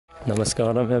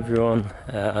Namaskaram everyone.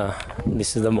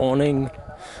 This is the morning,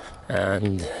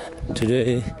 and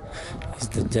today is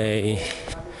the day,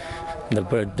 the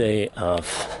birthday of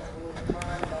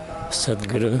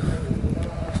Sadhguru.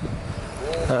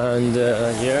 And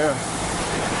here,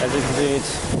 as you can see,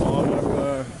 it's warm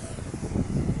everywhere.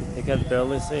 You can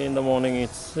barely see in the morning.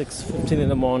 It's 6:15 in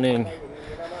the morning.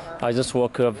 I just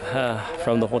woke up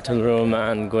from the hotel room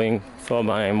and going for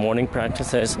my morning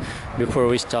practices before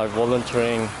we start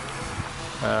volunteering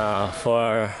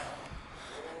for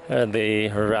the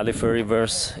Rally for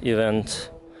Rivers event,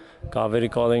 Cauvery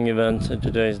Calling event.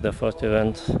 Today is the first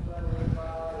event,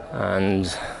 and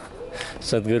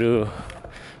Sadhguru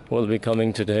will be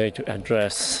coming today to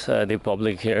address the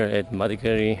public here at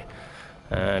Madikeri.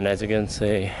 And as you can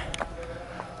see,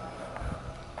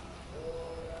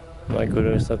 my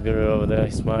Guru Sadhguru over there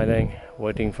is smiling,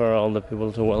 waiting for all the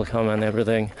people to welcome and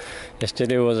everything.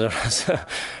 Yesterday was a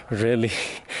really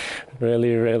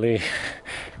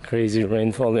crazy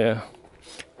rainfall here.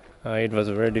 It was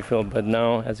very difficult, but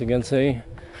now, as you can see,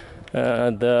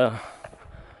 the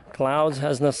clouds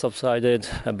has not subsided,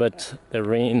 but the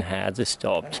rain has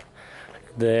stopped.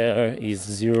 There is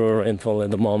zero rainfall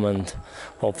at the moment.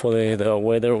 Hopefully the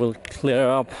weather will clear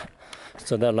up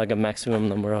so that like a maximum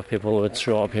number of people would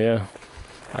show up here.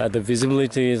 The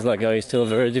visibility is still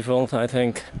very difficult. I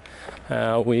think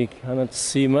we cannot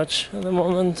see much at the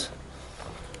moment.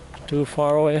 Too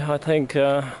far away. I think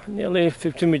nearly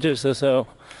 50 meters or so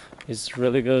is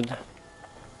really good.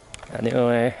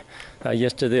 Anyway,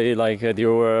 yesterday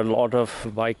there were a lot of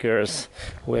bikers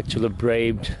who actually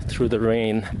braved through the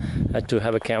rain to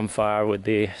have a campfire with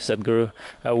the Sadhguru.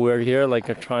 We're here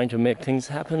trying to make things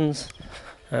happen,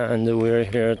 and we're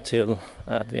here till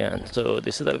at the end. So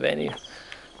this is the venue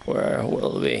where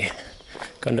we'll be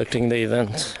conducting the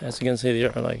event. As you can see,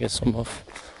 there are some of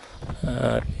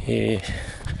the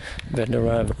vendor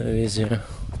liabilities here.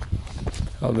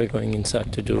 I'll be going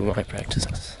inside to do my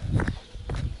practices.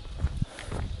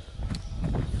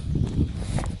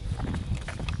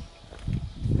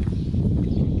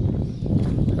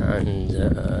 And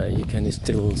you can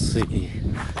still see,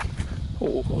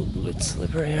 oh, it's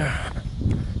slippery here.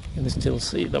 You can still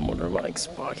see the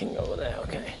motorbikes parking over there.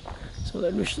 Okay, so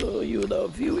let me show you the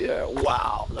view here.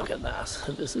 Wow, look at that.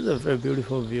 This is a very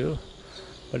beautiful view,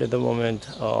 but at the moment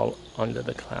all under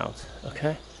the clouds.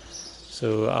 Okay,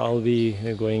 so I'll be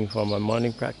going for my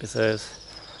morning practices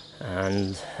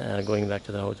and going back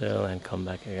to the hotel and come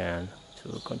back again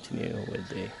to continue with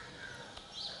the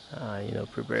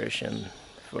preparation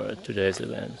for today's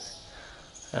event.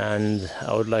 And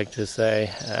I would like to say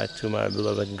to my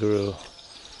beloved Guru,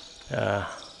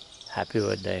 happy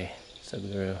birthday,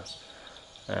 Sadhguru,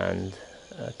 and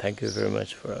thank you very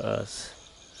much for us.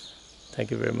 Thank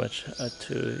you very much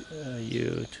to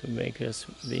you to make us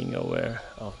being aware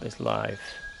of this life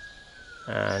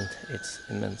and its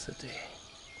immensity.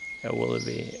 I will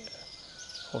be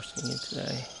hosting you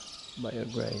today by your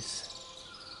grace.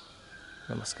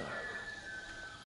 Namaskar.